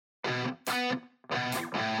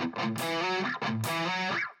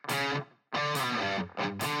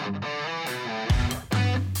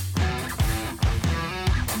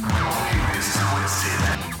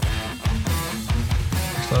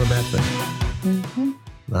Mm-hmm.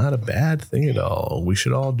 Not a bad thing at all. We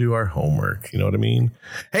should all do our homework. You know what I mean?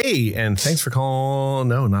 Hey, and thanks for calling.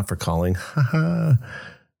 No, not for calling.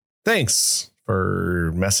 Thanks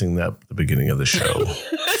for messing up the beginning of the show.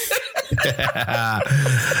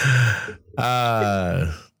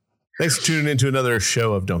 Thanks for tuning into another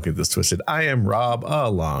show of Don't Get This Twisted. I am Rob,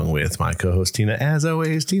 along with my co-host Tina. As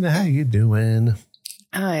always, Tina, how you doing?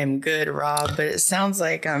 I'm good, Rob, but it sounds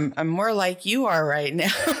like I'm more like you are right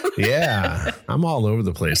now. Yeah, I'm all over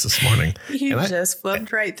the place this morning. You just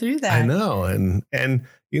flubbed right through that. I know, and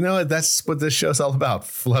you know that's what this show's all about: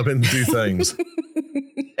 flubbing through things.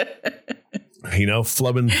 You know,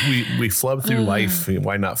 flubbing. We flub through life.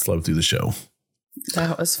 Why not flub through the show?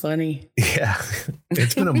 That was funny. Yeah,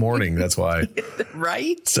 it's been a morning. That's why.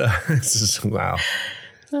 Right? So it's just wow.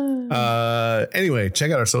 Anyway,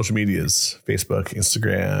 check out our social medias: Facebook,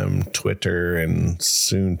 Instagram, Twitter, and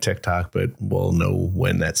soon TikTok, but we'll know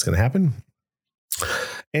when that's going to happen.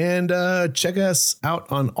 And check us out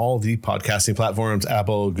on all the podcasting platforms: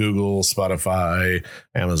 Apple, Google, Spotify,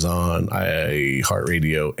 Amazon,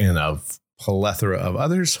 iHeartRadio, and a plethora of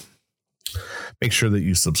others. Make sure that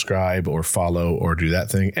you subscribe or follow or do that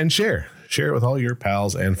thing and share it with all your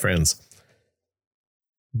pals and friends.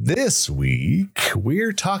 This week,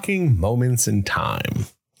 we're talking moments in time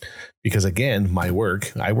because, again, I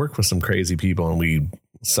work with some crazy people and we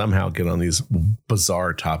somehow get on these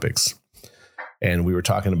bizarre topics. And we were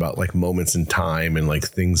talking about like moments in time and like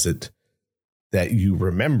things that you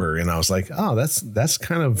remember. And I was like, oh, that's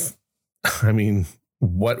kind of, I mean,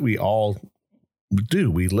 what we all do.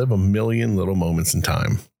 We live a million little moments in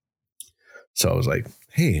time. So I was like,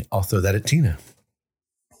 hey, I'll throw that at Tina.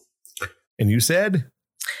 And you said,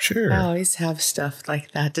 sure. I always have stuff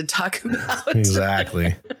like that to talk about.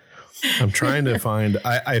 Exactly. I'm trying to find,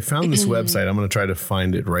 I found this website. I'm going to try to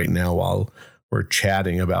find it right now while we're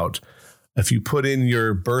chatting about if you put in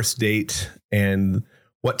your birth date and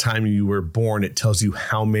what time you were born, it tells you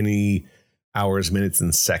how many hours, minutes,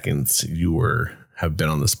 and seconds you have been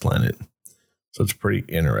on this planet. So it's pretty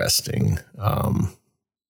interesting.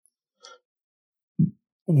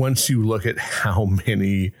 Once you look at how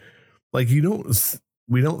many, like we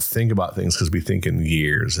don't think about things because we think in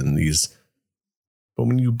years and these, but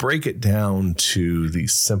when you break it down to the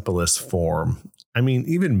simplest form, I mean,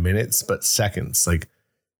 even minutes, but seconds, like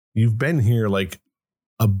you've been here like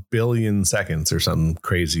a billion seconds or some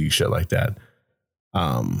crazy shit like that.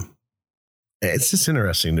 It's just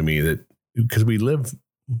interesting to me that because we live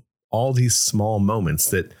all these small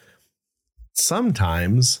moments that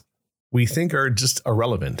sometimes we think are just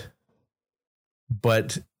irrelevant.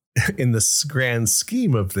 But in the grand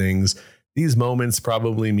scheme of things, these moments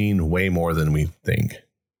probably mean way more than we think.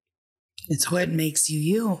 It's what makes you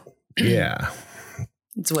you. Yeah.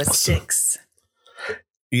 It's what sticks.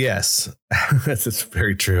 Yes, that's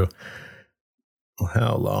very true.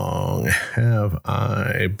 How long have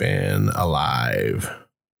I been alive?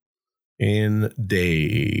 In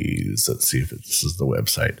days. Let's see if this is the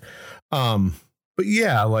website. But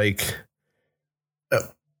yeah, like,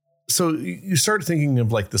 so you start thinking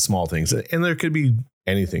of like the small things, and there could be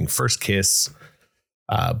anything: first kiss,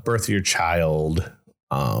 birth of your child,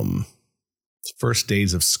 first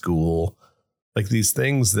days of school, like these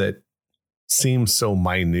things that seem so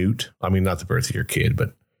minute. I mean, not the birth of your kid,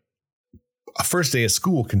 but a first day of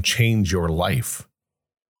school can change your life.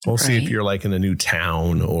 We'll see if you're like in a new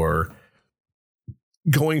town or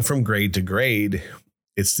going from grade to grade.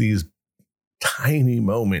 It's these tiny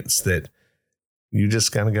moments that you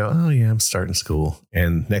just kind of go, oh yeah, I'm starting school.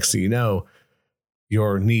 And next thing you know,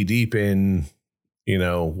 you're knee deep in, you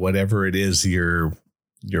know, whatever it is, your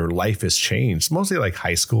life has changed. Mostly like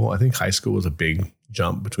high school. I think high school was a big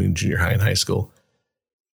jump between junior high and high school.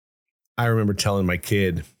 I remember telling my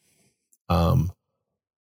kid, when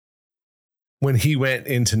he went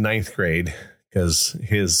into ninth grade, because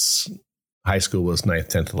his high school was 9th,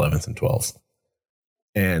 10th, 11th, and 12th.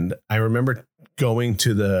 And I remember going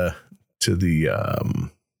to the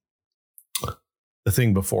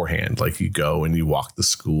thing beforehand, like you go and you walk the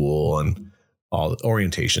school and all the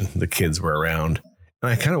orientation, the kids were around.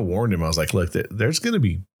 And I kind of warned him. I was like, look, there's going to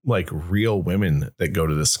be like real women that go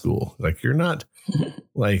to this school. Like you're not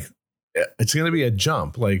like, it's going to be a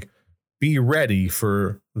jump. Like be ready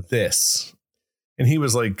for this. And he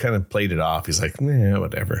was like, kind of played it off. He's like, yeah,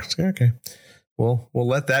 whatever. It's like, okay, well, we'll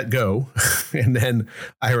let that go. And then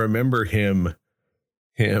I remember him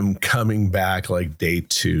coming back like day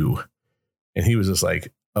 2. And he was just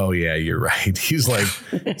like, oh yeah, you're right. He's like,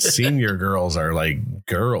 senior girls are like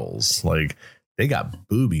girls, like they got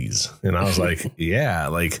boobies. And I was like, yeah,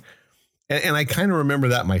 like, and I kind of remember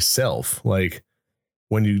that myself. Like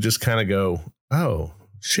when you just kind of go, oh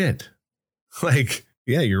shit, like,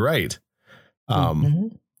 yeah, you're right.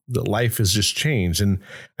 The life has just changed. And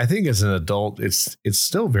I think as an adult, it's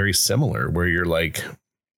still very similar where you're like,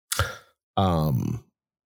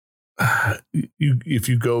 if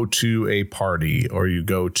you go to a party or you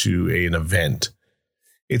go to an event,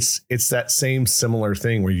 it's that same similar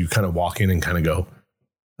thing where you kind of walk in and kind of go,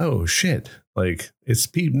 oh shit, like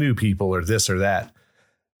it's new people or this or that.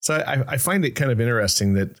 So I find it kind of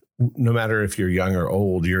interesting that no matter if you're young or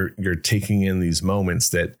old, you're taking in these moments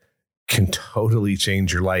that can totally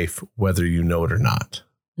change your life, whether you know it or not.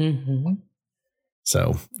 Mm-hmm.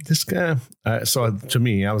 So this guy, so to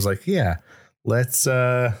me, I was like, yeah, let's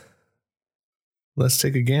take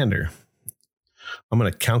a gander. I'm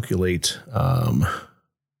going to calculate.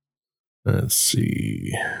 Let's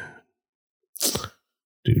see.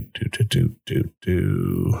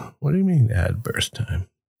 What do you mean add birth time?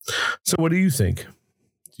 So what do you think?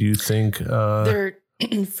 Do you think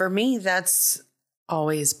for me, that's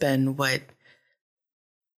always been what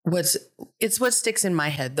sticks in my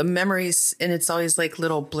head, the memories, and it's always like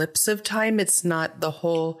little blips of time. It's not the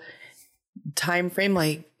whole time frame.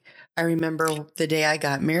 Like I remember the day I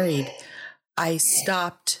got married, I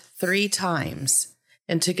stopped 3 times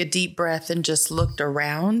and took a deep breath and just looked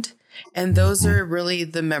around. And those are really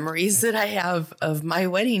the memories that I have of my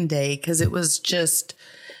wedding day, because it was just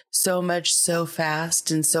so much, so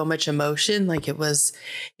fast, and so much emotion. Like it was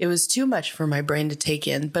too much for my brain to take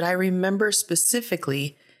in. But I remember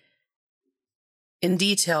specifically in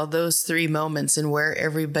detail those 3 moments and where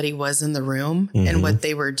everybody was in the room and what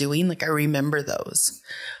they were doing. Like I remember those.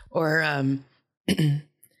 Or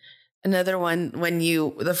another one, when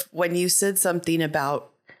you said something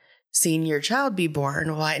about seeing your child be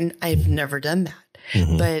born. Well, I've never done that.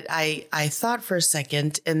 But I thought for a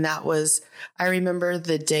second, and that was, I remember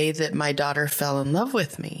the day that my daughter fell in love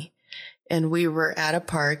with me, and we were at a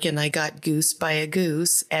park and I got goosed by a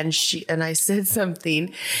goose, and I said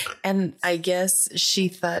something, and I guess she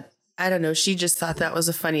thought, I don't know, she just thought that was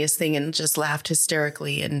the funniest thing and just laughed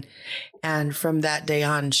hysterically. And from that day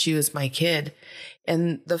on, she was my kid.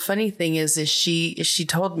 And the funny thing is she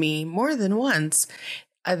told me more than once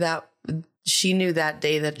that she knew that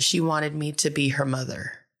day that she wanted me to be her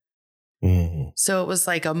mother. So it was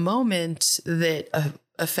like a moment that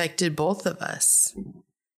affected both of us.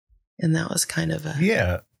 And that was kind of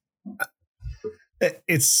it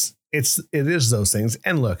is those things.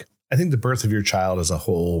 And look, I think the birth of your child as a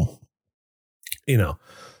whole,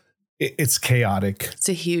 it's chaotic. It's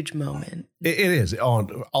a huge moment. It is.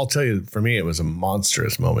 I'll tell you, for me, it was a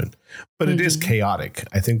monstrous moment, but it is chaotic.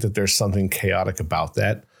 I think that there's something chaotic about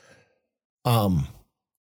that.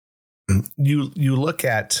 You look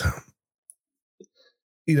at,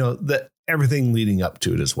 everything leading up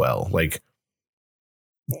to it as well. Like,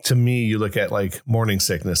 to me, you look at like morning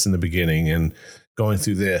sickness in the beginning and going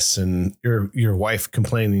through this, and your wife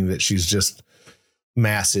complaining that she's just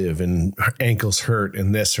massive and her ankles hurt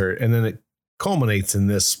and this hurt. And then it culminates in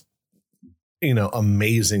this,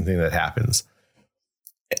 amazing thing that happens.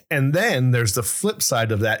 And then there's the flip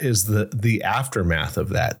side of that is the aftermath of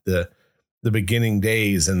that, the beginning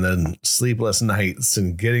days and then sleepless nights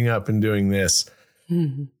and getting up and doing this.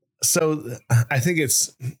 So I think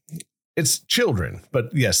it's children,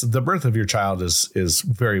 but yes, the birth of your child is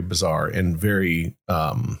very bizarre and very,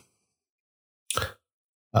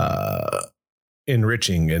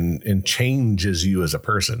 enriching and changes you as a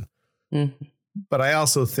person. But I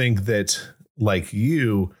also think that, like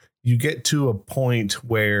you get to a point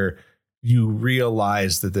where you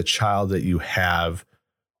realize that the child that you have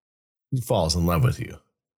falls in love with you,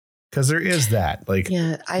 because there is that, like,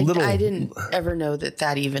 I didn't ever know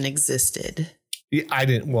that even existed. Yeah, I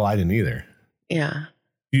didn't either. Yeah,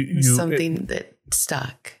 something that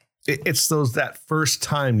stuck. It's that first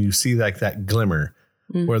time you see like that glimmer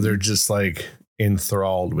where they're just like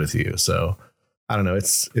enthralled with you. So I don't know.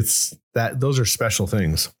 It's that those are special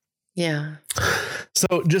things. Yeah.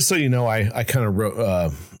 So just so you know, I kind of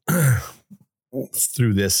wrote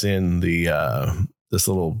threw this in the this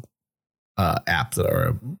little app that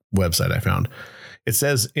our website I found. It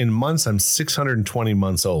says in months I'm 620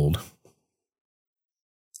 months old,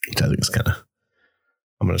 which I think is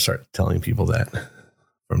I'm going to start telling people that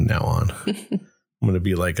from now on. I'm going to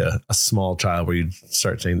be like a small child where you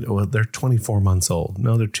start saying, well, they're 24 months old.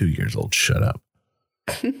 No, they're 2 years old. Shut up.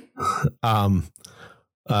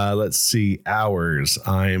 Let's see. Hours.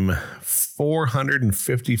 I'm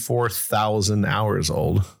 454,000 hours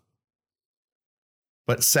old.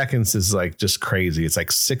 But seconds is like just crazy. It's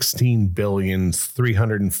like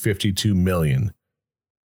 16,352,000,000.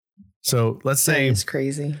 So let's say it's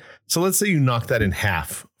crazy. So let's say you knock that in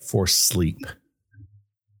half for sleep,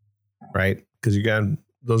 right? Because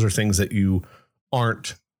those are things that you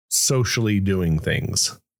aren't socially doing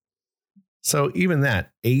things. So even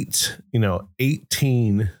that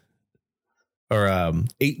 18 or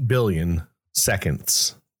 8 billion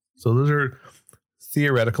seconds. So those are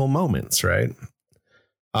theoretical moments, right?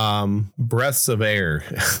 Breaths of air.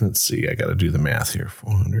 Let's see. I got to do the math here.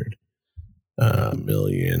 400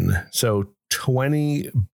 million. So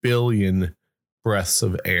 20 billion breaths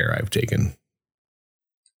of air I've taken.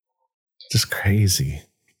 Just crazy.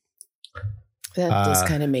 That does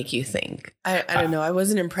kind of make you think. I don't know. I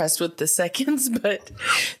wasn't impressed with the seconds, but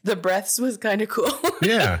the breaths was kind of cool.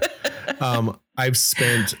 Yeah. I've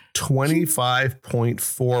spent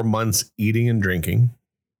 25.4 months eating and drinking.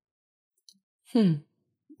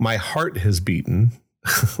 My heart has beaten.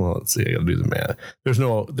 Well, let's see. I gotta do the math. There's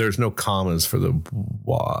no commas for the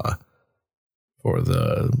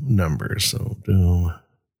numbers. So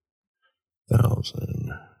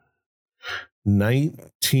 2,000.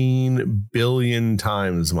 19 billion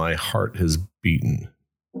times my heart has beaten.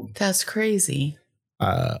 That's crazy.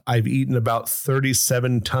 I've eaten about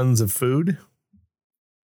 37 tons of food.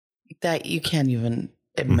 That you can't even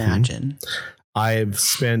imagine. I've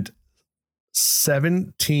spent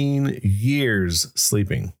 17 years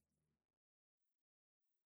sleeping.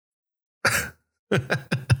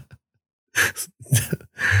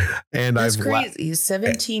 And that's crazy.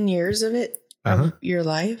 17 years of it, of your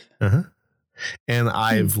life. And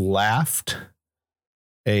I've laughed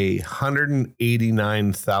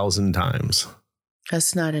 189,000 times.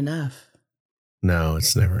 That's not enough. No,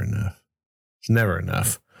 it's never enough. It's never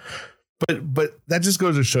enough. But that just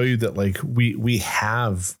goes to show you that like we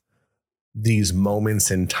have these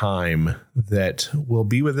moments in time that will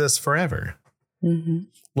be with us forever.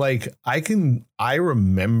 Like I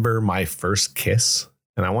remember my first kiss,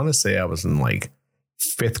 and I want to say I was in like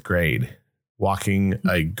 5th grade walking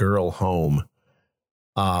a girl home.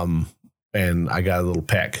 And I got a little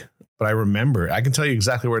peck, but I remember, I can tell you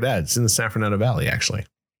exactly where it's at. It's in the San Fernando Valley, actually.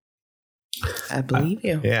 I believe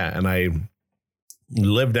you. Yeah. And I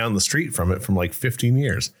lived down the street from it from like 15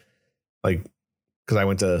 years, like, because I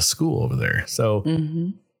went to school over there. So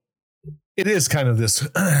it is kind of this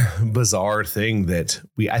bizarre thing that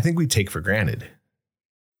I think we take for granted.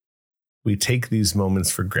 We take these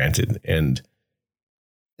moments for granted. And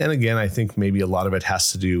again, I think maybe a lot of it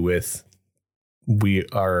has to do with we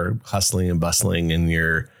are hustling and bustling and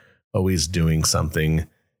you're always doing something.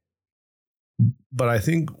 But I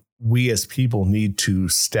think we as people need to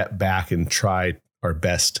step back and try our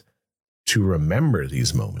best to remember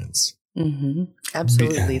these moments.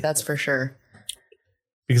 Absolutely. That's for sure.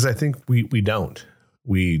 Because I think we don't.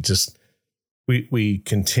 We just we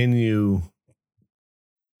continue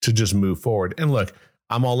to just move forward. And look,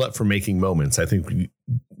 I'm all up for making moments. I think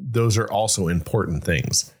those are also important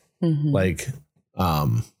things. Like,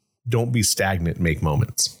 don't be stagnant, make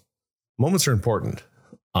moments. Moments are important.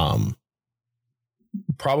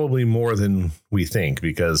 Probably more than we think,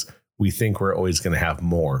 because we think we're always going to have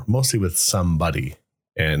more, mostly with somebody,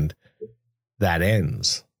 and that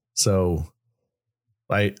ends. So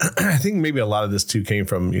I think maybe a lot of this too came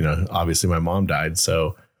from, obviously my mom died.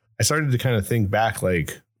 So I started to kind of think back,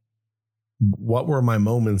 like, what were my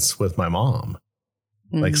moments with my mom?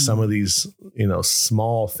 Like some of these,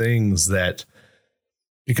 small things that,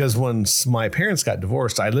 because once my parents got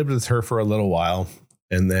divorced, I lived with her for a little while,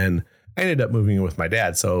 and then I ended up moving in with my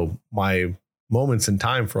dad. So my moments in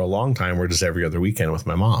time for a long time were just every other weekend with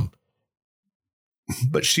my mom.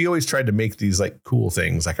 But she always tried to make these like cool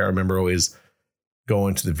things. Like I remember always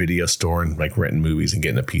going to the video store and like renting movies and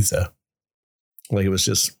getting a pizza. Like it was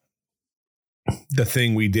just the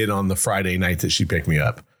thing we did on the Friday night that she picked me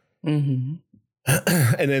up. And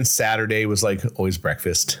then Saturday was like always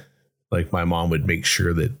breakfast. Like my mom would make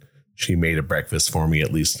sure that she made a breakfast for me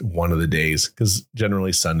at least one of the days, because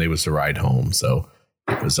generally Sunday was the ride home. So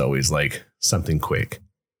it was always like something quick.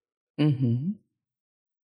 But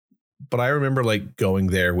I remember like going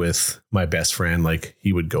there with my best friend. Like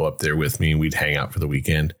he would go up there with me and we'd hang out for the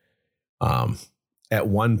weekend. At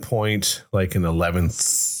one point, like in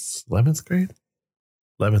 11th grade,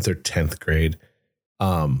 11th or 10th grade,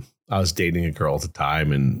 I was dating a girl at the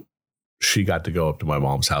time, and she got to go up to my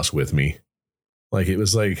mom's house with me. Like it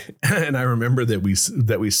was like, and I remember that we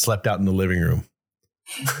slept out in the living room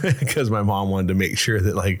because my mom wanted to make sure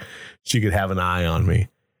that like she could have an eye on me.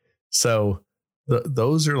 So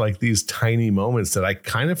those are like these tiny moments that I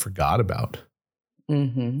kind of forgot about.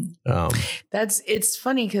 It's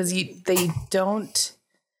funny because they don't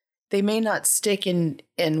they may not stick in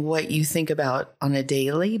what you think about on a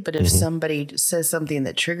daily, but if somebody says something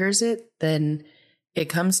that triggers it, then it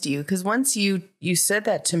comes to you. Because once you said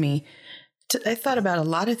that to me, I thought about a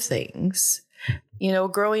lot of things. You know,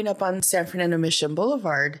 growing up on San Fernando Mission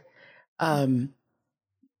Boulevard,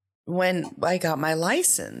 when I got my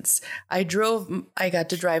license, I got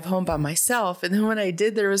to drive home by myself. And then when I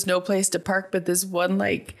did, there was no place to park but this one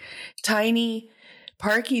like tiny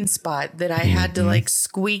parking spot that I had to like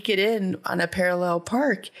squeak it in on a parallel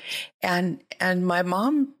park. And my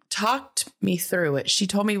mom talked me through it. She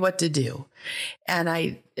told me what to do.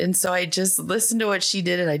 And so I just listened to what she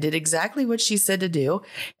did, and I did exactly what she said to do.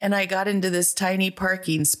 And I got into this tiny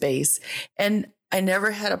parking space, and I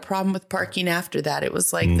never had a problem with parking after that. It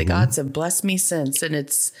was like the gods have blessed me since, and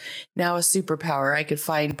it's now a superpower. I could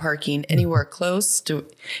find parking anywhere close to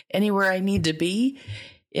anywhere I need to be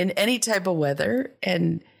in any type of weather.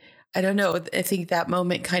 And I don't know, I think that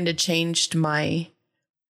moment kind of changed my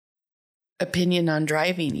opinion on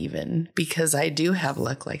driving, even because I do have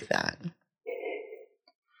luck like that.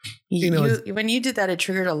 When you did that, it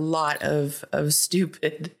triggered a lot of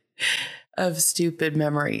stupid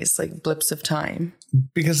memories, like blips of time.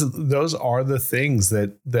 Because those are the things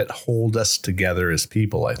that hold us together as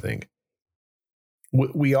people, I think.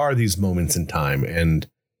 We are these moments in time, and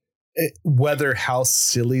whether how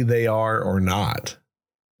silly they are or not.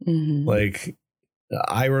 Like,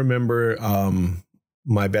 I remember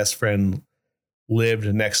my best friend lived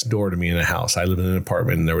next door to me in a house. I lived in an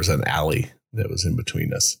apartment, and there was an alley that was in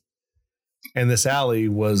between us. And this alley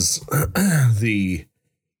was the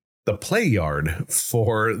play yard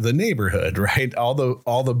for the neighborhood, right? All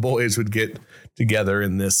the boys would get together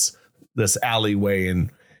in this alleyway, and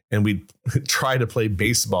we'd try to play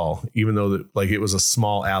baseball, even though like it was a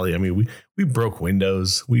small alley. I mean, we broke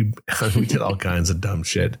windows. We did all kinds of dumb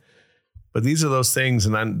shit. But these are those things.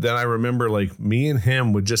 And then I remember, like, me and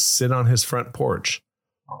him would just sit on his front porch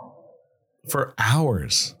for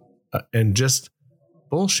hours and just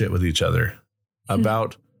bullshit with each other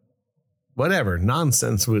about whatever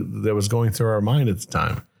nonsense that was going through our mind at the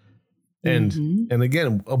time. And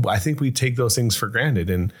again, I think we take those things for granted.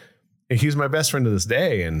 And he's my best friend to this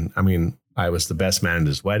day. And I mean, I was the best man at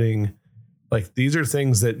his wedding. Like, these are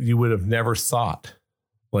things that you would have never thought,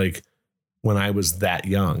 like, when I was that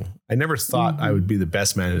young. I never thought I would be the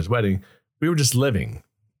best man at his wedding. We were just living.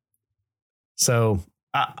 So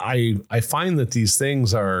I find that these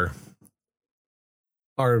things are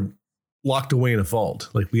locked away in a vault.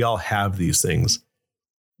 Like, we all have these things.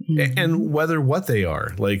 And whether what they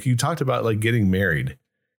are, like you talked about, like getting married.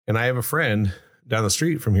 And I have a friend down the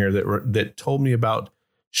street from here that told me about,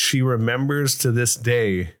 she remembers to this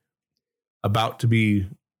day about to be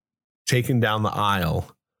taken down the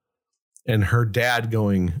aisle and her dad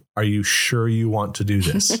going, "Are you sure you want to do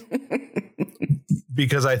this?"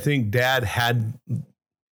 Because I think dad had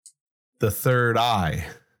the third eye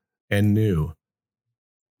and knew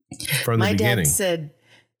from the beginning. My dad said,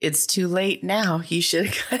 "It's too late now. He should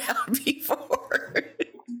have got out before."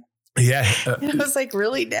 Yeah. And I was like,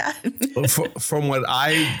 "Really, Dad?" From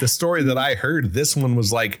the story that I heard, this one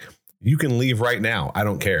was like, "You can leave right now. I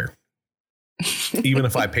don't care. Even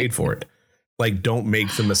if I paid for it. Like, don't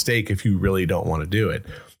make the mistake if you really don't want to do it."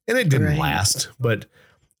 And it didn't last, but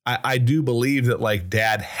I do believe that, like,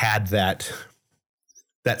 dad had that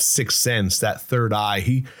sixth sense, that third eye.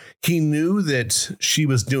 He knew that she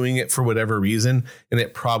was doing it for whatever reason, and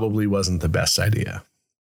it probably wasn't the best idea.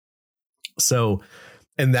 So,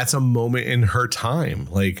 and that's a moment in her time.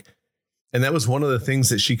 Like, and that was one of the things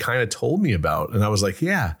that she kind of told me about. And I was like,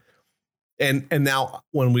 yeah. And now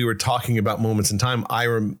when we were talking about moments in time,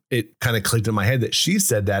 it kind of clicked in my head that she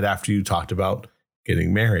said that after you talked about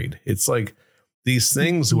getting married. It's like these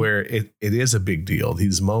things where it is a big deal.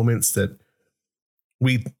 These moments that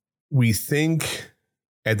we think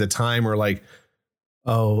at the time are like,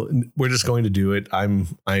 oh, we're just going to do it. I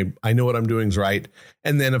know what I'm doing is right.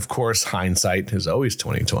 And then, of course, hindsight is always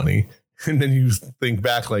 20/20. And then you think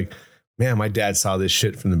back like, man, my dad saw this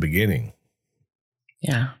shit from the beginning.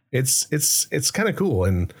 Yeah. It's kind of cool.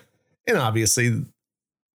 And obviously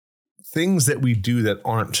things that we do that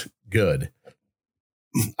aren't good.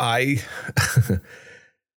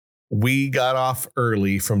 We got off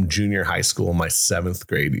early from junior high school, my 7th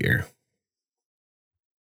grade year.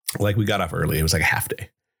 Like, we got off early. It was like a half day.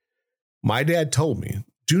 My dad told me,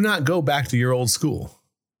 do not go back to your old school,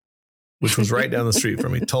 which was right down the street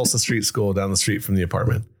from me. Tulsa Street School down the street from the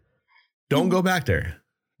apartment. Don't go back there.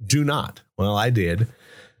 Do not. Well, I did.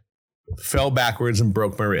 Fell backwards and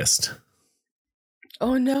broke my wrist.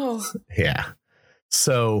 Oh, no. Yeah.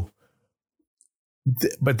 So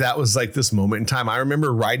But that was like this moment in time. I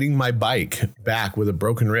remember riding my bike back with a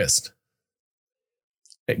broken wrist,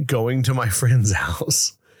 going to my friend's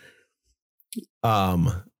house.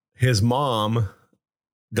 His mom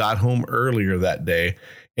got home earlier that day,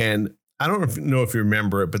 and I don't know if you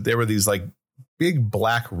remember it, but there were these like big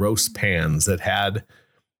black roast pans that had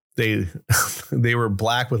they were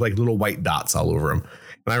black with like little white dots all over them.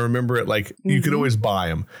 And I remember it like you could always buy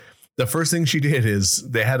them. The first thing she did is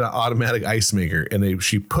they had an automatic ice maker, and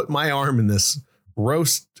she put my arm in this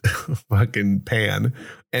roast fucking pan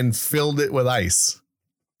and filled it with ice.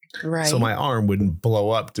 Right. So my arm wouldn't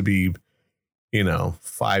blow up to be,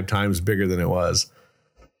 5 times bigger than it was.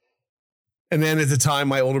 And then at the time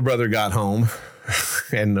my older brother got home,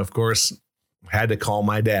 and of course had to call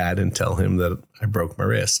my dad and tell him that I broke my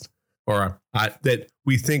wrist, or that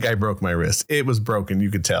we think I broke my wrist. It was broken. You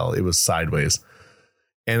could tell it was sideways.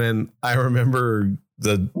 And then I remember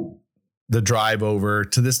the drive over.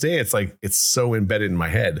 To this day, it's like it's so embedded in my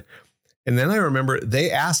head. And then I remember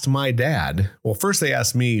they asked my dad. Well, first they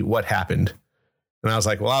asked me what happened. And I was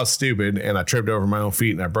like, well, I was stupid and I tripped over my own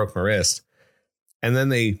feet and I broke my wrist. And then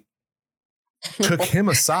they took him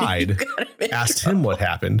aside, asked him what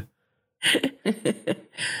happened.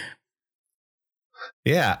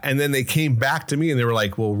 Yeah. And then they came back to me and they were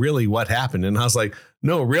like, well, really, what happened? And I was like,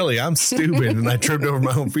 no, really, I'm stupid. And I tripped over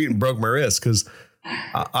my own feet and broke my wrist because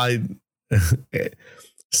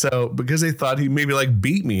so because they thought he maybe like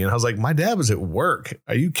beat me. And I was like, my dad was at work.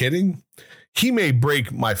 Are you kidding? He may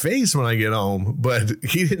break my face when I get home, but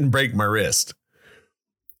he didn't break my wrist.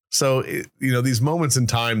 So, these moments in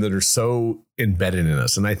time that are so embedded in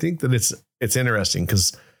us. And I think that it's interesting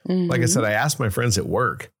because like I said, I asked my friends at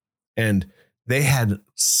work and they had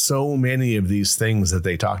so many of these things that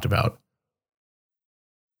they talked about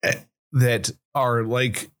that are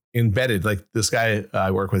like embedded. Like this guy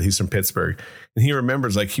I work with, he's from Pittsburgh, and he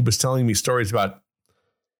remembers, like, he was telling me stories about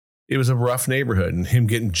it was a rough neighborhood and him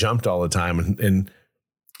getting jumped all the time and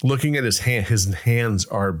looking at his hands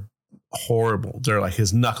are horrible. They're like,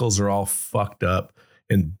 his knuckles are all fucked up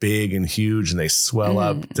and big and huge and they swell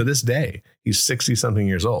up to this day. He's 60 something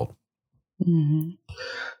years old. Mm-hmm.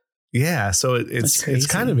 Yeah. So it's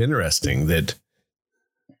kind of interesting that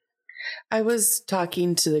I was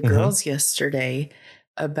talking to the girls yesterday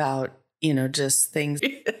about, just things.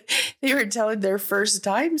 They were telling their first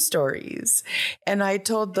time stories. And I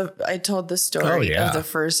told the story of the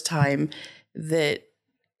first time that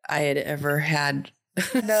I had ever had.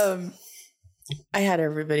 I had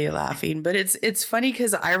everybody laughing, but it's funny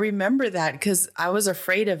because I remember that because I was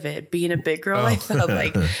afraid of it being a big girl. I felt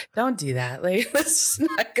like, don't do that. Like, let's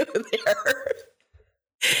not go there.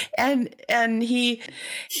 And when he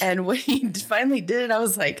finally did it, I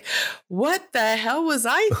was like, what the hell was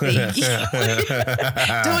I thinking?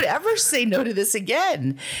 Don't ever say no to this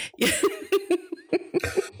again.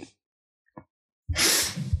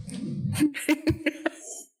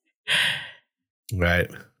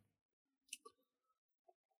 Right.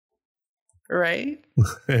 Right.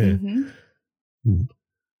 Mm-hmm.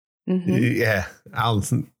 Mm-hmm. Yeah.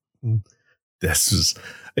 This is,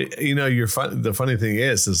 the funny thing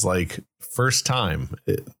is like first time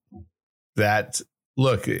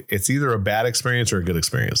look, it's either a bad experience or a good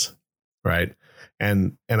experience. Right.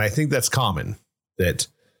 And I think that's common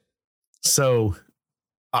so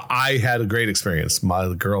I had a great experience.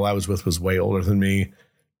 The girl I was with was way older than me.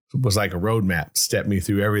 It was like a roadmap, stepped me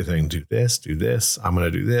through everything. Do this. I'm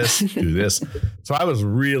going to do this, do this. So I was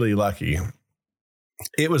really lucky.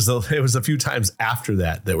 It was a few times after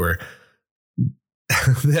that were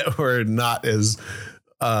not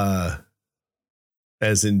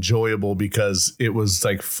as enjoyable because it was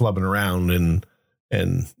like flubbing around and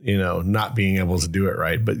not being able to do it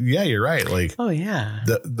right. But yeah, you're right. Like, oh yeah,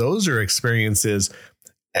 those are experiences.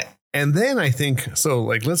 And then I think, so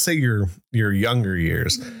like, let's say your younger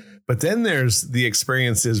years, but then there's the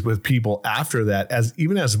experiences with people after that, as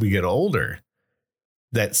we get older,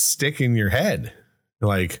 that stick in your head.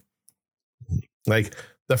 Like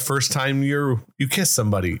the first time you kiss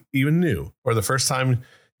somebody even new, or the first time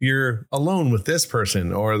you're alone with this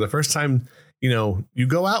person, or the first time, you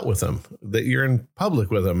go out with them, that you're in public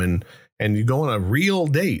with them and you go on a real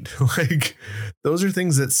date. Like, those are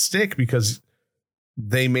things that stick because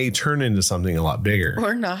they may turn into something a lot bigger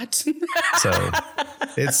or not. So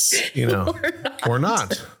it's, or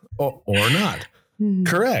not. Mm-hmm.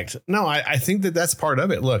 Correct. No, I think that's part of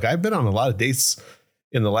it. Look, I've been on a lot of dates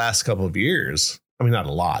in the last couple of years. I mean, not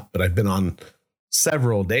a lot, but I've been on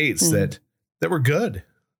several dates that were good.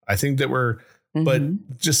 I think that were,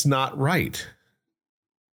 but just not right.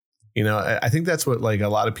 I think that's what, like, a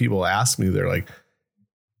lot of people ask me. They're like,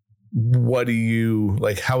 what do you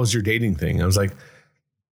like? How was your dating thing? I was like,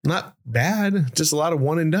 not bad, just a lot of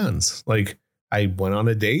one and dones. Like I went on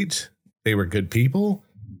a date. They were good people.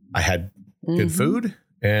 I had good food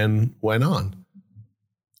and went on.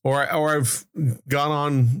 Or I've gone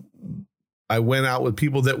on. I went out with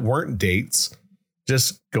people that weren't dates,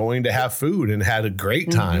 just going to have food and had a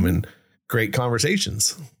great time and great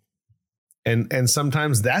conversations. And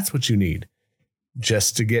sometimes that's what you need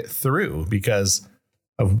just to get through because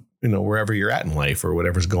of, wherever you're at in life or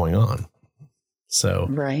whatever's going on. So,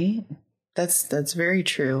 right. That's very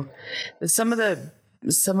true. Some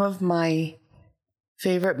of my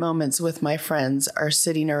favorite moments with my friends are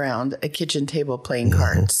sitting around a kitchen table playing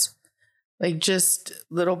cards. Like just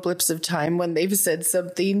little blips of time when they've said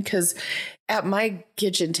something. Because at my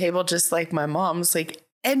kitchen table, just like my mom's, like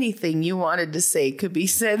anything you wanted to say could be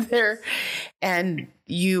said there. And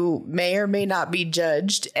you may or may not be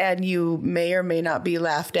judged and you may or may not be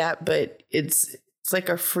laughed at, but it's like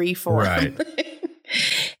a free form. Right.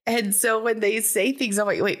 And so when they say things, I'm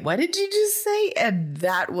like, wait, what did you just say? And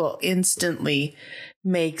that will instantly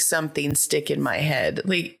make something stick in my head.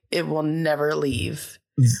 Like it will never leave.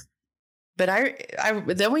 But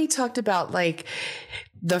then we talked about like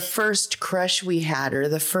the first crush we had or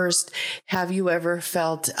the first, have you ever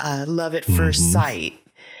felt love at first sight?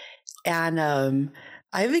 And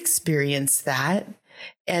I've experienced that.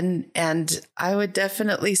 And I would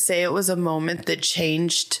definitely say it was a moment that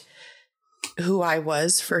changed who I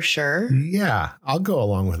was for sure. Yeah, I'll go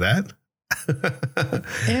along with that.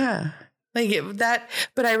 Yeah.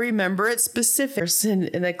 But I remember it specific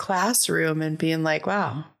in a classroom and being like,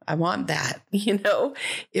 wow, I want that.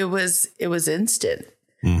 It was instant.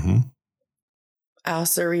 Mm-hmm. I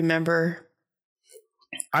also remember.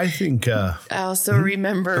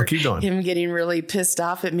 Remember him getting really pissed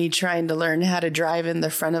off at me trying to learn how to drive in the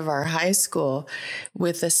front of our high school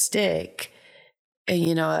with a stick.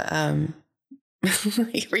 And,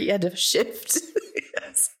 where you had to shift.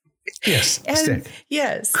 Yes. And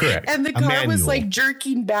yes. Correct. And the car was like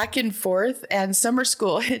jerking back and forth and summer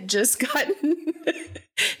school had just gotten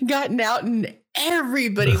out and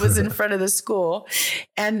everybody was in front of the school.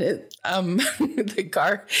 And the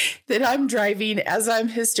car that I'm driving as I'm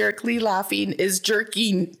hysterically laughing is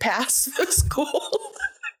jerking past the school.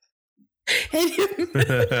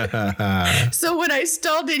 So when I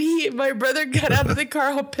stalled it, my brother got out of the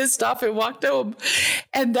car all pissed off and walked home.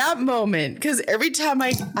 And that moment, because every time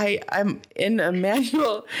I'm in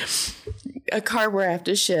a car where I have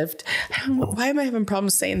to shift. Why am I having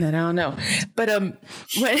problems saying that? I don't know. But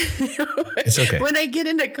it's okay. When I get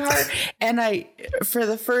in a car and I, for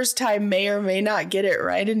the first time, may or may not get it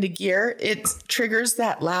right into gear, it triggers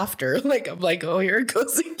that laughter. Like I'm like, oh, here it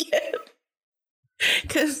goes again.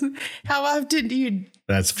 Because how often do you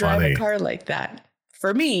drive a car like that?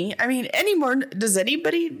 For me, I mean, anymore, does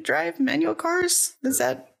anybody drive manual cars? Is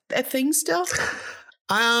that a thing still?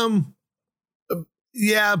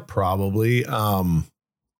 Yeah, probably.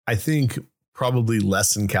 I think probably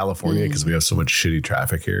less in California because we have so much shitty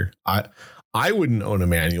traffic here. I wouldn't own a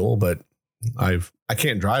manual, but I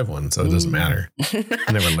can't drive one, so it doesn't matter.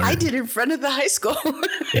 I never learned. I did in front of the high school.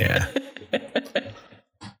 Yeah.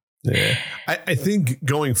 Yeah. I think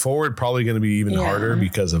going forward, probably going to be even harder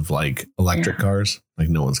because of like electric cars. Like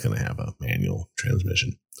no one's going to have a manual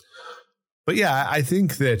transmission. But yeah, I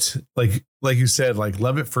think that like you said, like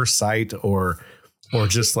love at first sight or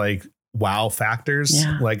just like wow factors.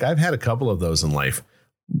 Yeah. Like I've had a couple of those in life.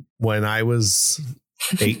 When I was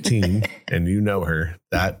 18 and her,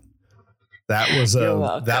 that was a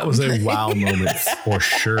wow moment for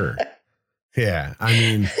sure. Yeah. I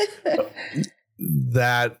mean,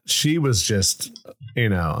 that she was just,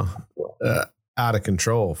 out of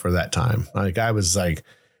control for that time. Like I was like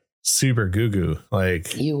super goo-goo.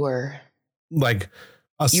 Like you were like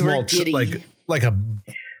a small, like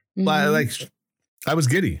I was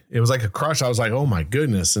giddy. It was like a crush. I was like, oh my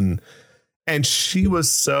goodness. And she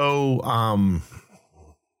was so,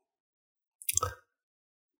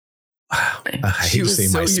 I hate to say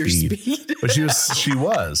my speed, but she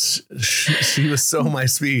was so my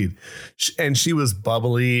speed, and she was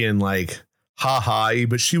bubbly and like ha-ha,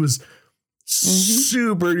 but she was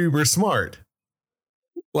super duper smart,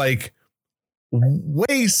 like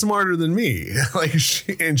way smarter than me. Like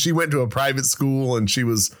she went to a private school and she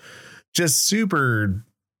was just super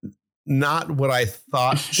not what I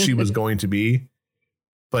thought she was going to be.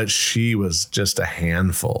 But she was just a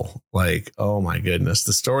handful. Like, oh my goodness,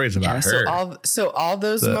 the stories about her. So all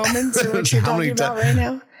those moments are what you're talking about right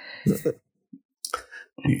now.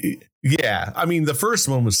 Yeah, I mean, the first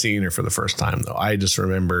one was seeing her for the first time, though. I just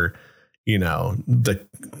remember,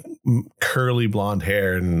 curly blonde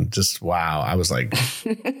hair, and just wow, I was like,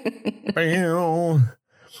 Bam.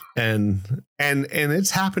 and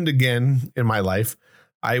it's happened again in my life.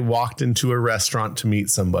 I walked into a restaurant to meet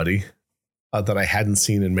somebody that I hadn't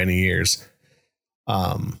seen in many years,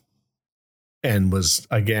 and was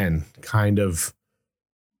again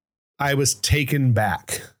I was taken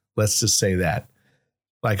back. Let's just say that.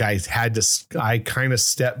 Like I kind of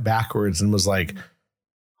stepped backwards and was like,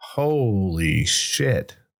 holy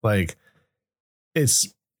shit. Like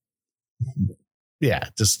it's, yeah,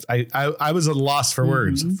 just, I was at a loss for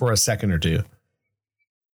words for a second or two.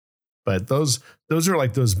 But those are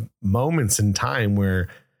like those moments in time where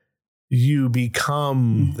you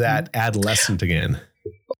become that adolescent again.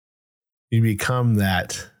 You become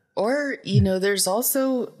that. Or, there's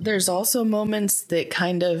also moments that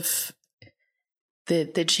kind of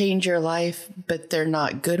that change your life, but they're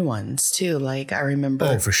not good ones too. Like I remember.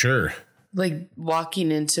 Oh, for sure. Like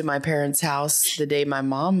walking into my parents' house the day my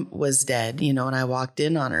mom was dead, and I walked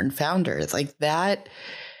in on her and found her. It's like that.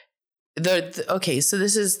 Okay, so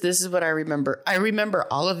this is what I remember. I remember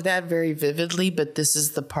all of that very vividly, but this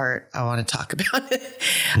is the part I want to talk about.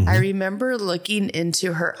 I remember looking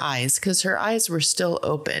into her eyes because her eyes were still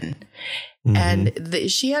open, and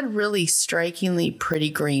she had really strikingly pretty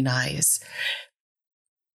green eyes.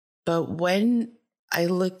 But when I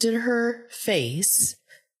looked at her face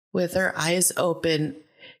with her eyes open,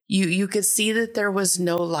 you could see that there was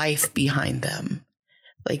no life behind them.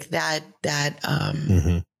 Like that,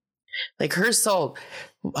 like her soul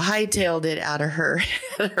hightailed it out of her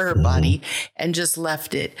body and just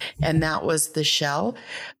left it. And that was the shell.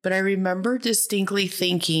 But I remember distinctly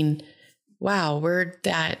thinking, wow, where'd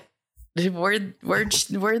that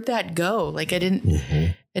go? Like I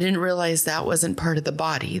didn't realize that wasn't part of the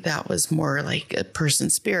body. That was more like a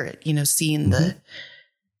person's spirit, seeing the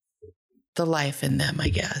life in them, I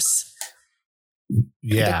guess.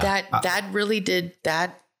 Yeah. But that really did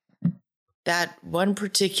that one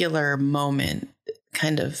particular moment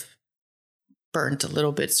kind of burnt a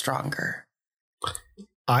little bit stronger.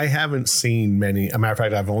 I haven't seen many. As a matter of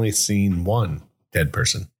fact, I've only seen one dead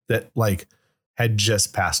person that like had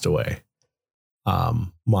just passed away.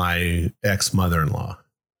 My ex-mother-in-law.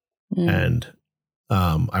 And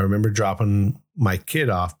I remember dropping my kid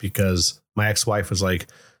off because my ex-wife was like,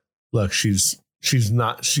 look, she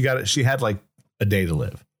had like a day to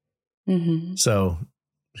live. So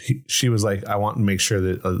she was like, I want to make sure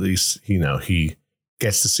that at least, he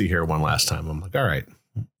gets to see her one last time. I'm like, all right.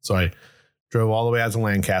 So I drove all the way out to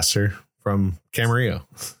Lancaster from Camarillo,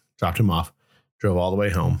 dropped him off, drove all the way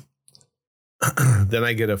home. Then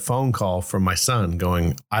I get a phone call from my son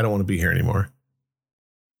going, I don't want to be here anymore.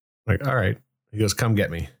 Like, all right. He goes, come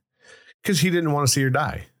get me. Because he didn't want to see her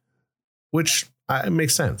die, which it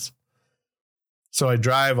makes sense. So I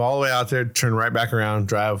drive all the way out there, turn right back around,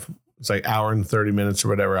 drive. It's like hour and 30 minutes or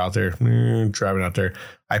whatever out there, driving out there.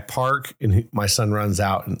 I park and my son runs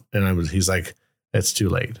out and he's like, it's too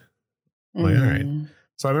late. I'm like, all right.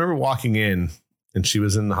 So I remember walking in and she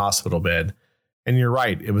was in the hospital bed, and you're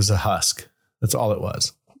right. It was a husk. That's all it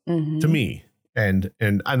was to me. And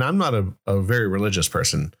I'm not a very religious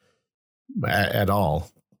person at all.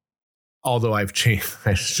 Although I've changed,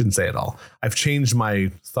 I shouldn't say at all. I've changed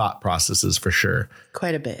my thought processes for sure.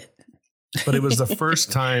 Quite a bit. But it was the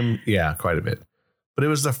first time. Yeah, quite a bit. But it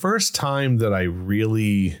was the first time that I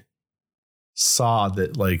really saw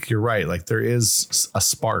that, like, you're right. Like there is a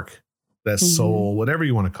spark, that soul, whatever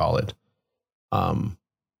you want to call it,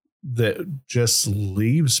 that just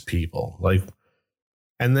leaves people. Like,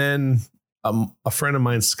 and then a friend of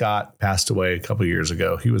mine, Scott, passed away a couple of years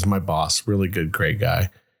ago. He was my boss, really good, great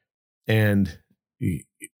guy. And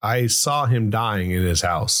I saw him dying in his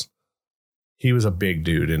house. He was a big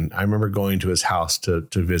dude. And I remember going to his house to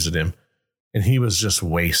visit him, and he was just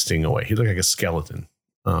wasting away. He looked like a skeleton.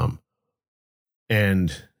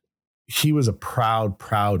 And he was a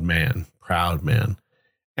proud man.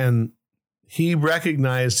 And he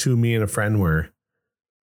recognized who me and a friend were,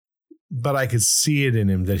 but I could see it in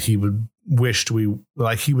him that he would wished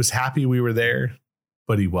he was happy we were there,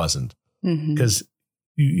 but he wasn't, because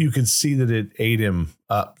you could see that it ate him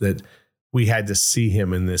up, that we had to see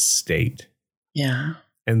him in this state. Yeah.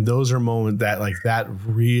 And those are moments that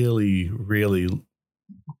really, really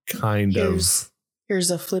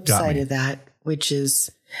here's a flip side of that, which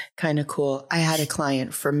is kind of cool. I had a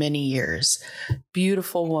client for many years,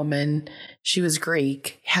 beautiful woman. She was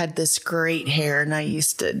Greek, had this great hair, and I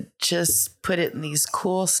used to just put it in these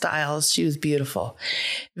cool styles. She was beautiful,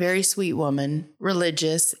 very sweet woman,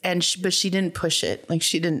 religious, but she didn't push it. Like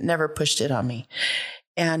she never pushed it on me.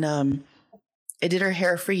 And I did her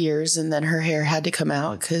hair for years, and then her hair had to come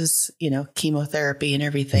out because, chemotherapy and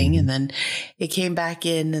everything. And then it came back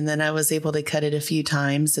in, and then I was able to cut it a few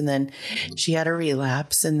times, and then she had a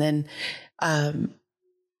relapse. And then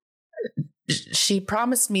she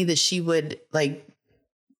promised me that she would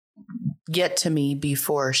get to me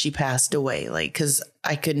before she passed away, because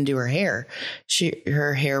I couldn't do her hair.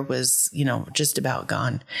 Her hair was, just about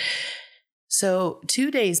gone. So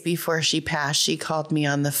 2 days before she passed, she called me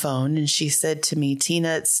on the phone and she said to me,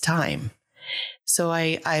 Tina, it's time. So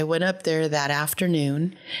I went up there that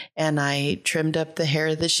afternoon and I trimmed up the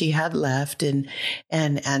hair that she had left and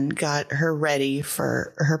got her ready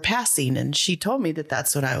for her passing. And she told me that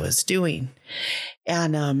that's what I was doing.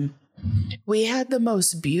 And we had the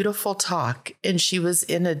most beautiful talk, and she was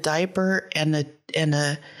in a diaper and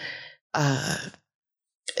a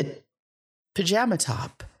pajama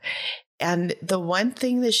top. And the one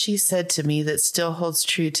thing that she said to me that still holds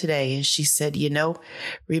true today is she said,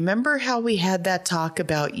 remember how we had that talk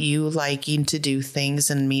about you liking to do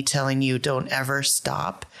things and me telling you don't ever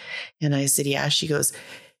stop? And I said, yeah. She goes,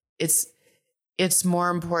 it's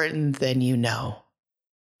more important than you know.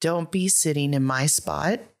 Don't be sitting in my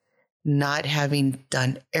spot, not having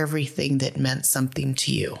done everything that meant something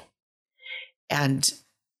to you. And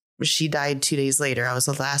she died 2 days later. I was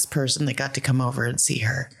the last person that got to come over and see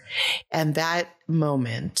her. And that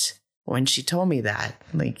moment when she told me that,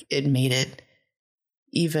 it made it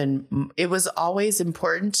it was always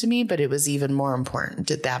important to me, but it was even more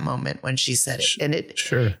important at that moment when she said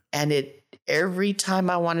it. And every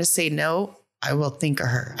time I want to say no, I will think of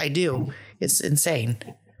her. I do. It's insane.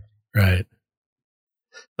 Right.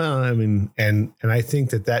 Well, I mean, and I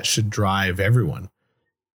think that should drive everyone.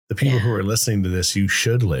 The people who are listening to this, you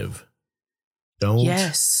should live. Don't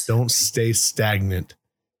stay stagnant.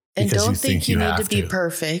 And don't think you need to be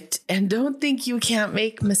perfect. And don't think you can't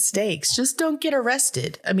make mistakes. Just don't get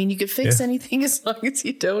arrested. I mean, you could fix anything as long as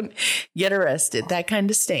you don't get arrested. That kind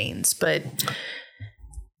of stains. But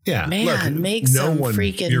make some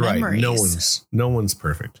freaking memories. No one's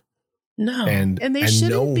perfect. No. And they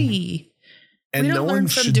shouldn't be. And we don't learn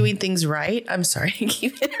from doing things right. I'm sorry.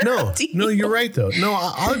 No, you're right though. No,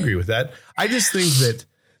 I'll agree with that. I just think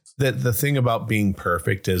that the thing about being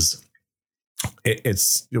perfect is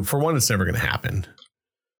it's for one, it's never going to happen.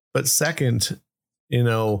 But second,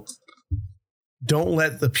 don't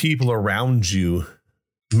let the people around you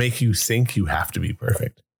make you think you have to be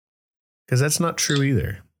perfect, because that's not true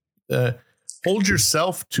either. Hold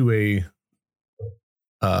yourself to a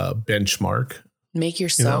benchmark. Make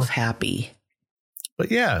yourself happy. But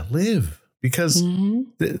live, because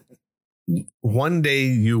one day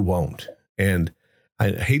you won't. And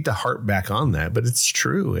I hate to harp back on that, but it's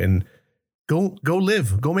true. And go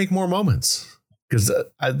live, go make more moments, because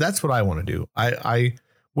that's what I want to do. I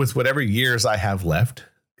with whatever years I have left,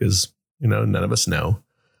 because, none of us know,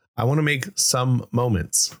 I want to make some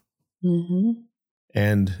moments.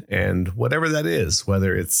 And whatever that is,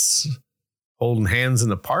 whether it's holding hands in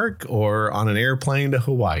the park or on an airplane to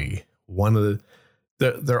Hawaii,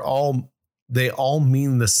 they all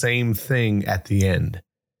mean the same thing at the end.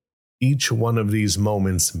 Each one of these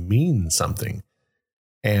moments means something.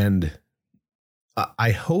 And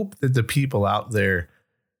I hope that the people out there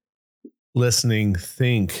listening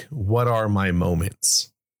think, what are my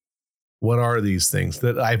moments? What are these things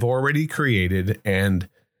that I've already created? And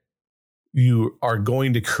you are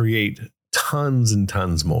going to create tons and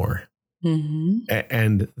tons more.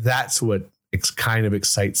 And that's what kind of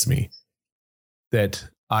excites me. That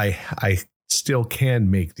I still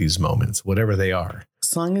can make these moments, whatever they are.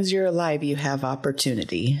 As long as you're alive, you have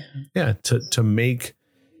opportunity. Yeah, to make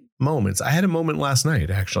moments. I had a moment last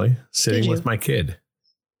night, actually, sitting with my kid.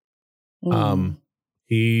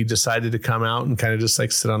 He decided to come out and kind of just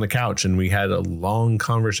sit on the couch, and we had a long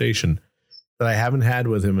conversation that I haven't had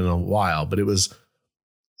with him in a while. But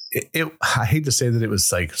I hate to say that it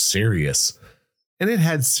was serious, and it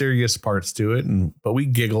had serious parts to it, but we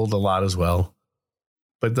giggled a lot as well.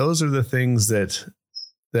 But those are the things that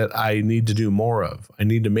I need to do more of. I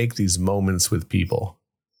need to make these moments with people,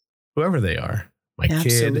 whoever they are. My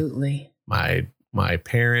kid, my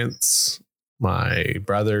parents, my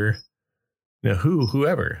brother,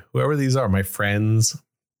 whoever these are, my friends.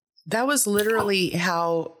 That was literally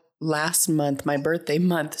how last month, my birthday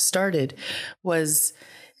month, started.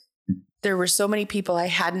 There were so many people I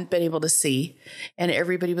hadn't been able to see, and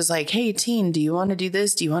everybody was like, hey, teen, do you want to do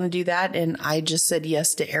this? Do you want to do that? And I just said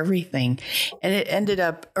yes to everything. And it ended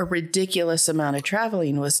up a ridiculous amount of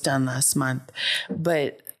traveling was done last month,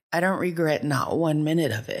 but I don't regret not 1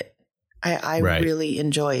 minute of it. I really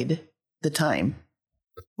enjoyed the time.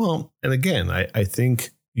 Well, and again, I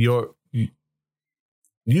think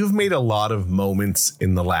you've made a lot of moments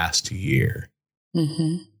in the last year.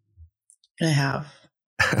 Mm-hmm. I have.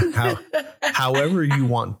 However you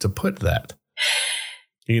want to put that,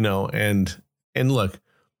 and look,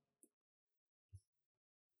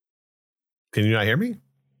 can you not hear me?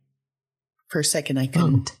 For a second, I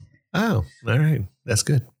couldn't. Oh, all right. That's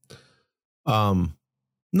good. No,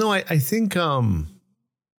 I think,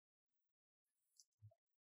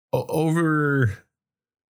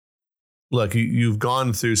 look, you've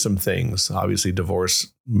gone through some things. Obviously,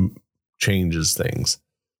 divorce changes things.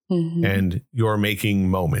 Mm-hmm. And you're making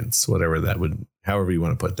moments, however you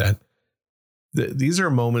want to put that. These are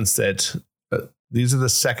moments that, these are the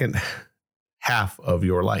second half of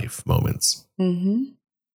your life moments. Mm-hmm.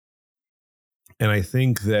 And I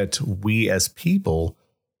think that we as people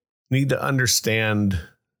need to understand,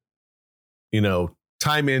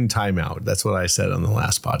 time in, time out. That's what I said on the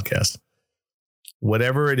last podcast.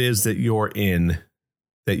 Whatever it is that you're in,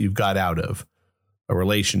 that you've got out of, a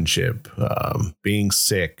relationship, being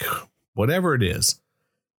sick, whatever it is,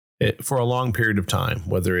 for a long period of time,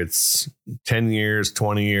 whether it's 10 years,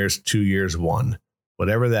 20 years, 2 years, 1,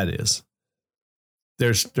 whatever that is,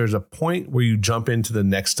 there's a point where you jump into the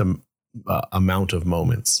next amount of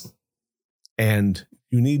moments, and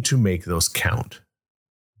you need to make those count.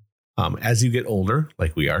 As you get older,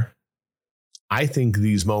 like we are, I think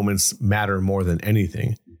these moments matter more than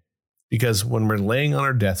anything. Because when we're laying on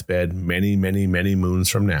our deathbed many, many, many moons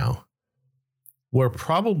from now, we're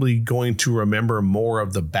probably going to remember more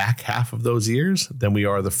of the back half of those years than we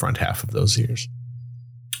are the front half of those years.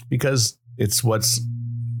 Because it's what's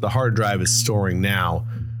the hard drive is storing now.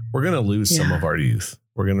 We're going to lose some of our youth.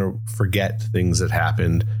 We're going to forget things that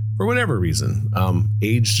happened for whatever reason.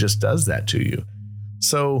 Age just does that to you.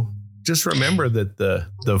 So just remember that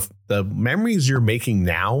the memories you're making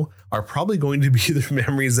now are probably going to be the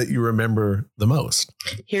memories that you remember the most.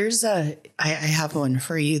 Here's I have one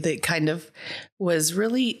for you that kind of was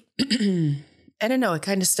really, I don't know, it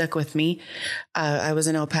kind of stuck with me. I was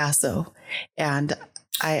in El Paso, and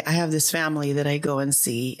I have this family that I go and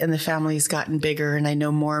see, and the family's gotten bigger, and I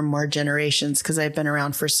know more and more generations because I've been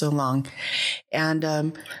around for so long.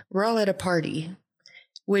 And we're all at a party,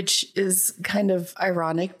 which is kind of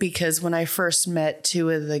ironic because when I first met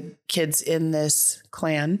 2 of the kids in this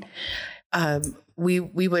clan, we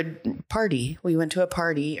would party. We went to a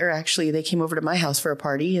party, or actually they came over to my house for a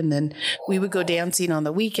party, and then we would go dancing on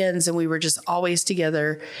the weekends, and we were just always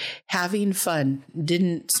together having fun.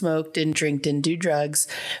 Didn't smoke, didn't drink, didn't do drugs,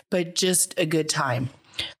 but just a good time.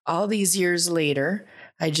 All these years later,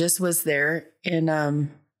 I just was there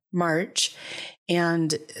in March.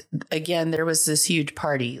 And again, there was this huge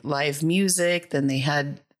party, live music. Then they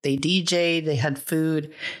DJ'd, they had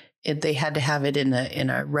food, and they had to have it in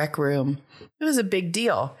a rec room. It was a big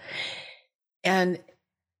deal. And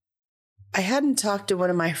I hadn't talked to one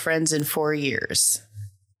of my friends in 4 years.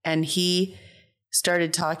 And he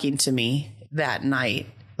started talking to me that night,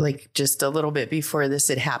 like just a little bit before this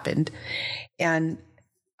had happened. And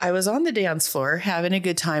I was on the dance floor having a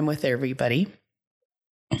good time with everybody.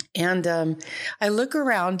 And I look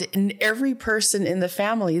around, and every person in the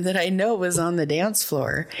family that I know was on the dance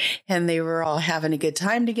floor, and they were all having a good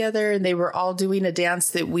time together, and they were all doing a dance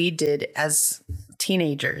that we did as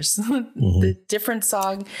teenagers. Mm-hmm. The different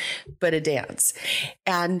song, but a dance.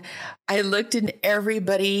 And I looked, and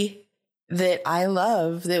everybody that I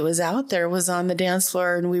love that was out there was on the dance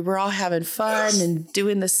floor, and we were all having fun and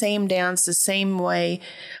doing the same dance the same way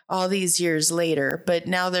all these years later. But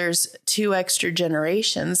now there's 2 extra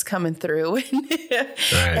generations coming through,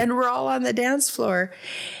 and we're all on the dance floor,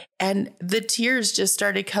 and the tears just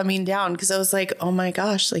started coming down because I was like, oh my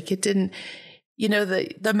gosh, like it didn't,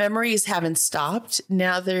 the memories haven't stopped.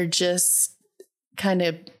 Now they're just kind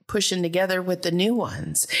of pushing together with the new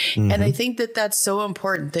ones. Mm-hmm. And I think that that's so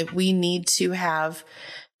important, that we need to have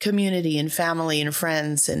community and family and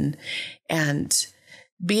friends and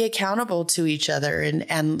be accountable to each other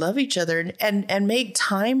and love each other and make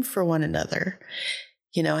time for one another.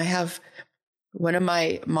 I have one of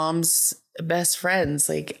my mom's best friends.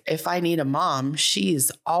 Like if I need a mom,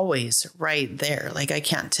 she's always right there. Like I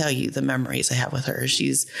can't tell you the memories I have with her.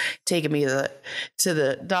 She's taken me to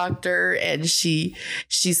the doctor, and she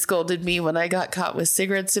scolded me when I got caught with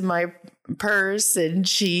cigarettes in my purse, and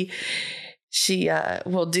she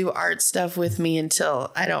will do art stuff with me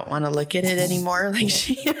until I don't want to look at it anymore. Like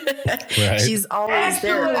she's always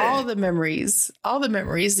there. All the memories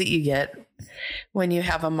that you get when you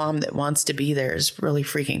have a mom that wants to be there is really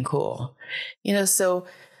freaking cool. So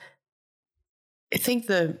I think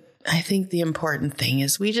the I think the important thing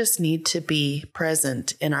is we just need to be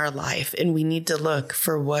present in our life, and we need to look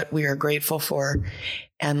for what we are grateful for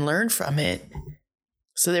and learn from it,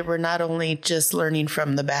 so that we're not only just learning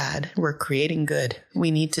from the bad, we're creating good.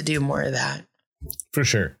 We need to do more of that. For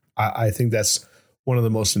sure. I think that's one of the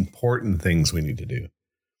most important things we need to do.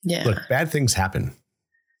 Yeah. Look, bad things happen.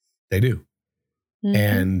 They do.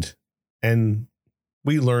 Mm-hmm. And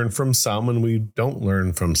we learn from some and we don't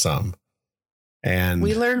learn from some. And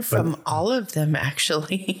we learn from all of them,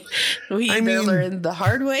 actually. We either learn the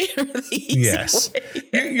hard way or the easy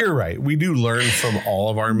way. You're right. We do learn from all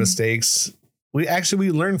of our mistakes. We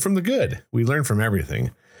learn from the good. We learn from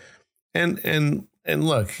everything. And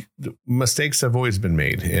look, mistakes have always been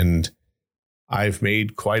made, and I've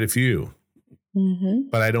made quite a few,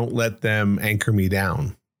 but I don't let them anchor me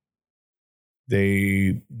down.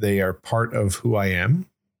 They are part of who I am,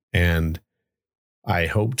 and I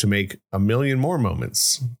hope to make a million more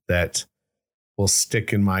moments that will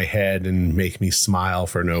stick in my head and make me smile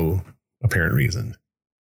for no apparent reason.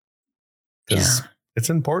 Because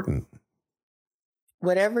it's important.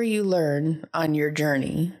 Whatever you learn on your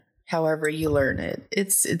journey, however you learn it,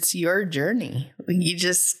 it's your journey. You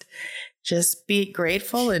just be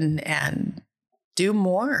grateful and do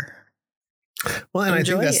more. Well, and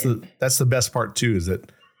enjoy I think that's the best part too, is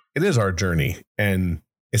that it is our journey, and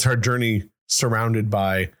it's our journey surrounded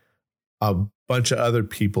by a bunch of other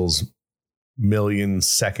people's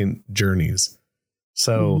million-second journeys.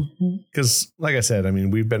 So, because like I said, I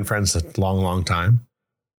mean, we've been friends a long, long time,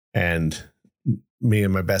 and me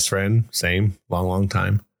and my best friend, same long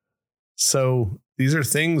time. So these are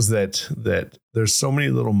things that there's so many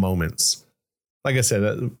little moments. Like I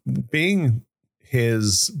said, being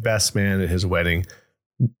his best man at his wedding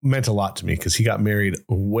meant a lot to me, because he got married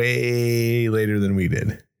way later than we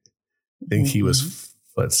did. I think he was,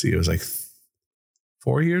 it was like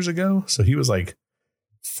 4 years ago. So he was like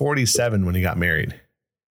 47 when he got married,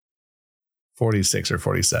 46 or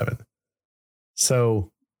 47.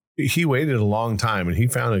 So he waited a long time, and he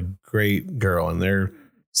found a great girl, and they're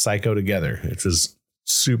psycho together, which was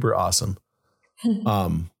super awesome.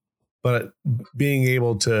 But being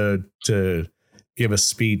able to give a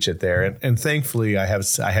speech at there, and thankfully I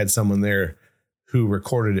had someone there who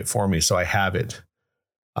recorded it for me, so I have it.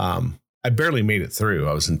 I barely made it through.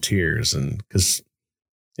 I was in tears, and because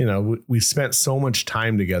we spent so much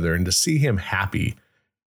time together, and to see him happy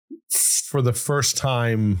for the first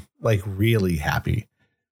time, like really happy,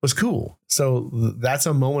 was cool. So that's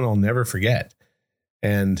a moment I'll never forget.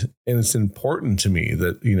 And it's important to me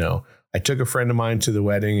that, I took a friend of mine to the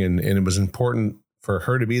wedding, and it was important for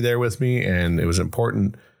her to be there with me. And it was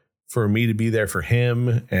important for me to be there for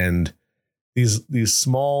him. And these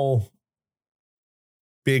small,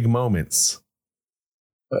 big moments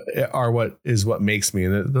are what makes me.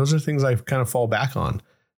 And those are things I kind of fall back on.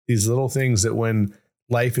 These little things that when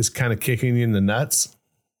life is kind of kicking you in the nuts,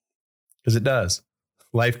 because it does.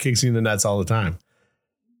 Life kicks you in the nuts all the time.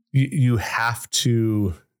 You have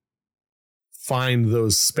to find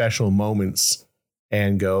those special moments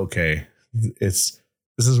and go, okay, this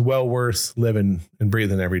is well worth living and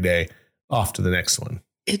breathing every day. Off to the next one.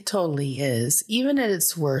 It totally is. Even at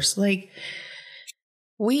its worst, like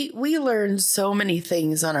we learn so many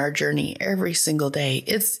things on our journey every single day.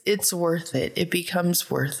 It's worth it. It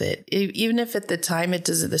becomes worth it. Even if at the time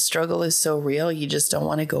the struggle is so real, you just don't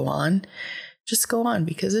want to go on. Just go on,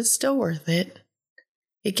 because it's still worth it.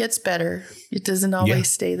 It gets better. It doesn't always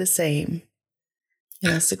stay the same.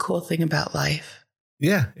 That's the cool thing about life.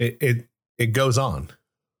 Yeah, it goes on.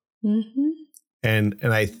 And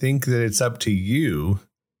I think that it's up to you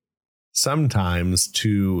sometimes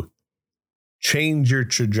to change your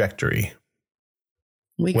trajectory.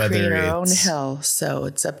 We create our own hell, so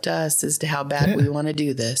it's up to us as to how bad we want to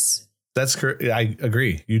do this. That's correct. I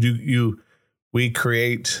agree. We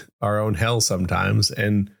create our own hell sometimes,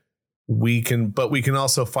 and we can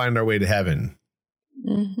also find our way to heaven.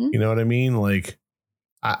 You know what I mean? Like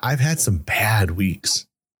I've had some bad weeks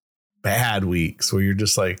where you're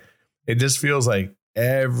just like, it just feels like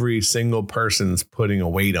every single person's putting a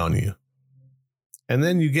weight on you. And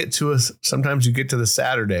then sometimes you get to the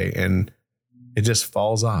Saturday and it just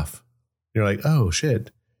falls off. You're like, oh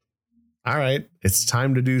shit. All right. It's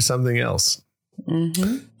time to do something else.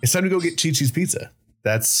 It's time to go get Chi-Chi's Pizza.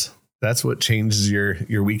 That's what changes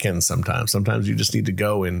your weekend sometimes. Sometimes you just need to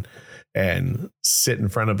go and sit in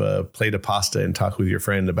front of a plate of pasta and talk with your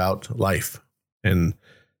friend about life. And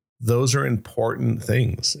those are important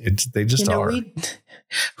things. They just are.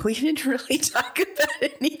 We didn't really talk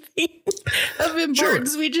about anything of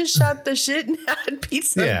importance. Sure. We just shot the shit and had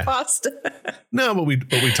pizza and pasta. No, but we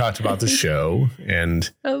talked about the show and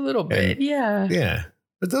a little bit. Yeah.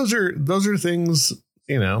 But those are things,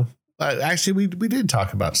 actually we did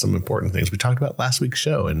talk about some important things. We talked about last week's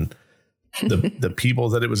show and the people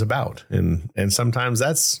that it was about. And sometimes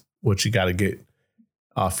that's what you got to get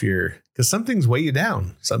off because some things weigh you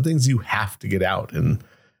down. Some things you have to get out.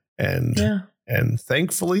 And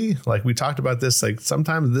thankfully, like we talked about this, like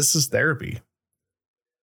sometimes this is therapy.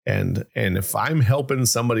 And if I'm helping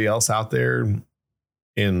somebody else out there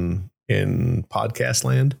in podcast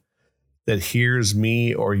land that hears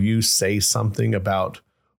me or you say something about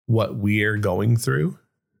what we are going through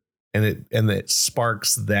and it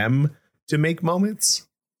sparks them to make moments,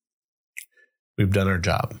 we've done our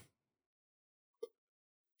job.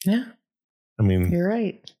 Yeah. I mean, you're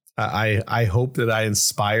right. I hope that I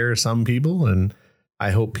inspire some people, and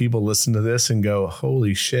I hope people listen to this and go,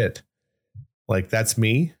 holy shit, like that's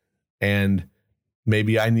me. And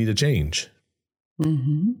maybe I need a change.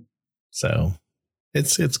 Mm-hmm. So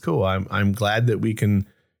it's cool. I'm glad that we can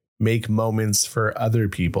make moments for other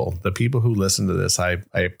people. The people who listen to this, I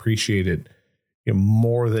appreciate it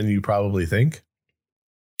more than you probably think.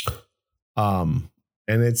 And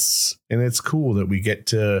it's cool that we get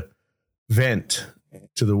to vent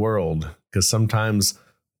to the world, because sometimes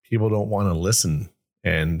people don't want to listen,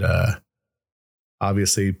 and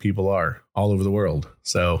obviously people are all over the world.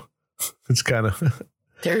 So it's kind of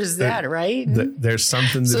there's that, right? There's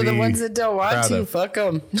something to so be the ones that don't want to, fuck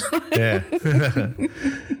them. Yeah.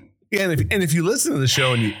 Yeah, and if you listen to the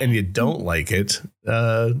show and you don't like it,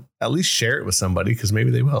 at least share it with somebody, because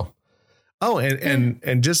maybe they will. Oh,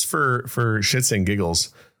 and just for shits and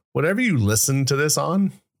giggles, whatever you listen to this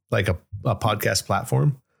on, like a podcast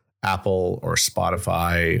platform, Apple or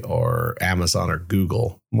Spotify or Amazon or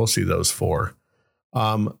Google, mostly those four,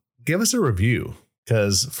 give us a review,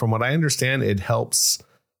 because from what I understand, it helps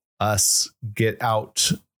us get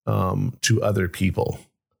out to other people.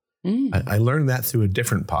 I learned that through a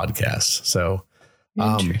different podcast. So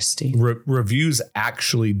interesting. Reviews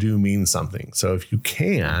actually do mean something. So if you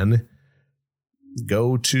can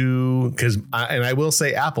go to, I will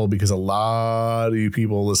say Apple, because a lot of you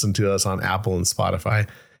people listen to us on Apple and Spotify.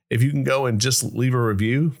 If you can go and just leave a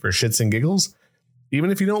review for shits and giggles,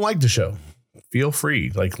 even if you don't like the show, feel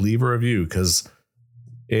free, like leave a review, because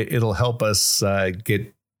it'll help us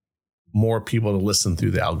get more people to listen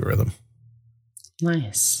through the algorithm.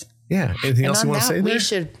 Nice. Yeah. Anything else you want to say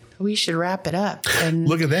there? We should wrap it up and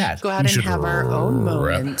look at that. Go out and have our own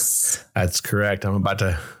moments. That's correct. I'm about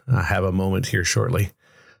to have a moment here shortly.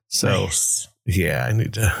 So nice. Yeah, I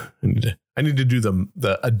need to do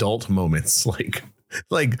the adult moments,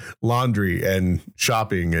 like laundry and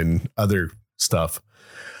shopping and other stuff.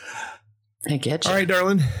 I get you. All right,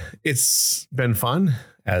 darling. It's been fun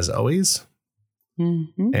as always.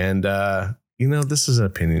 Mm-hmm. And this is an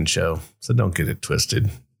opinion show, so don't get it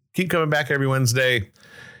twisted. Keep coming back every Wednesday.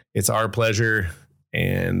 It's our pleasure,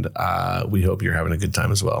 and we hope you're having a good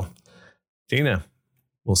time as well. Tina,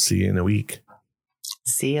 we'll see you in a week.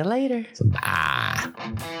 See you later. Bye.